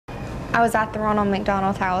I was at the Ronald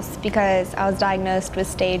McDonald house because I was diagnosed with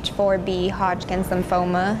stage 4B Hodgkin's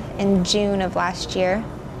lymphoma in June of last year.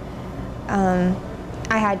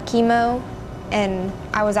 I had chemo and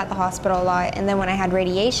I was at the hospital a lot, and then when I had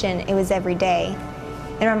radiation, it was every day.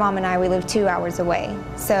 And my mom and I, we live 2 hours away.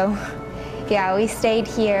 So yeah, we stayed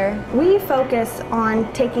here. We focus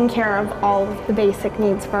on taking care of all of the basic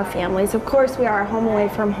needs for our families. Of course, we are a home away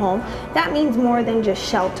from home. That means more than just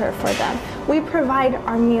shelter for them. We provide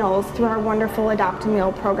our meals through our wonderful Adopt a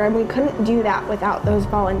Meal program. We couldn't do that without those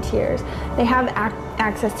volunteers. They have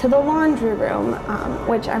access to the laundry room,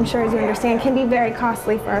 which I'm sure, as you understand, can be very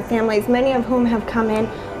costly for our families, many of whom have come in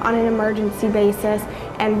on an emergency basis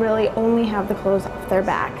and really only have the clothes off their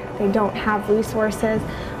back. They don't have resources.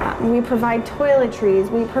 We provide toiletries.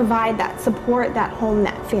 We provide that support, that home,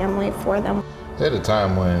 that family for them. At a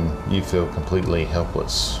time when you feel completely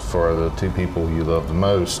helpless for the two people you love the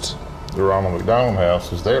most, the Ronald McDonald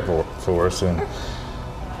House is there for us, and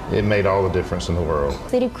it made all the difference in the world.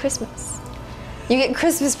 They do Christmas. You get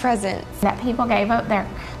Christmas presents. That people gave up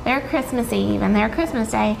their Christmas Eve and their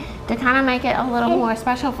Christmas Day to kind of make it a little more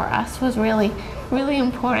special for us was really, really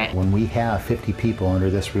important. When we have 50 people under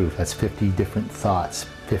this roof, that's 50 different thoughts,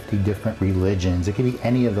 50 different religions. It could be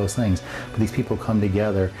any of those things, but these people come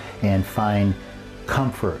together and find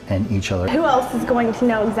comfort in each other. Who else is going to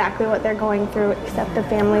know exactly what they're going through except the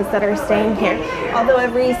families that are staying here? Although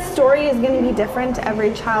every story is going to be different,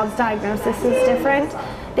 every child's diagnosis is different,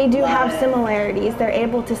 they do have similarities. They're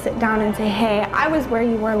able to sit down and say, hey, I was where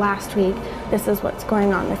you were last week. This is what's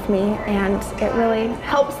going on with me. And it really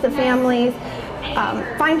helps the families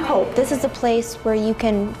find hope. This is a place where you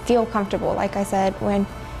can feel comfortable, like I said, when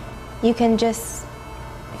you can just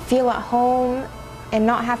feel at home and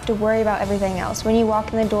not have to worry about everything else. When you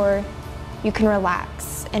walk in the door, you can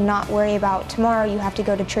relax and not worry about tomorrow you have to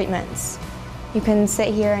go to treatments. You can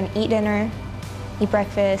sit here and eat dinner, eat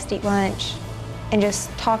breakfast, eat lunch, and just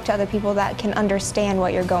talk to other people that can understand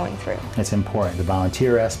what you're going through. It's important. The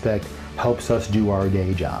volunteer aspect helps us do our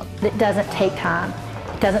day job. It doesn't take time.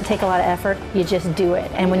 It doesn't take a lot of effort. You just do it.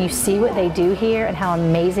 And when you see what they do here and how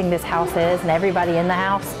amazing this house is and everybody in the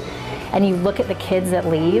house, and you look at the kids that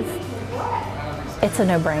leave, it's a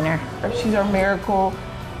no-brainer. She's our miracle.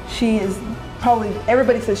 She is probably,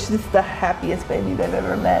 everybody says she's the happiest baby they've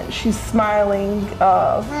ever met. She's smiling.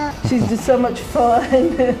 She's just so much fun.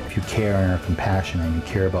 If you care and are compassionate and you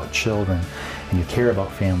care about children and you care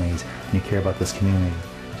about families and you care about this community,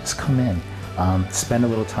 just come in. Spend a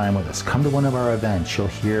little time with us. Come to one of our events. You'll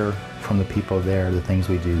hear from the people there the things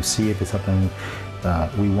we do. See if it's something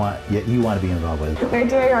you want to be involved with. We're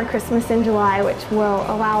doing our Christmas in July, which will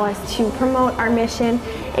allow us to promote our mission.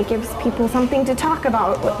 It gives people something to talk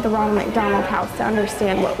about with the Ronald McDonald House, to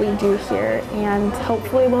understand what we do here, and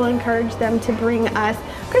hopefully we'll encourage them to bring us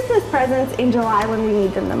Christmas presents in July when we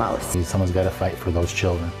need them the most. Someone's got to fight for those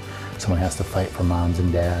children. Someone has to fight for moms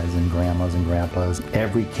and dads and grandmas and grandpas.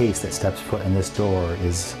 Every case that steps foot in this door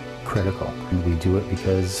is critical. And we do it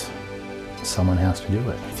because someone has to do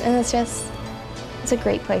it. And it's a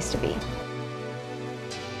great place to be.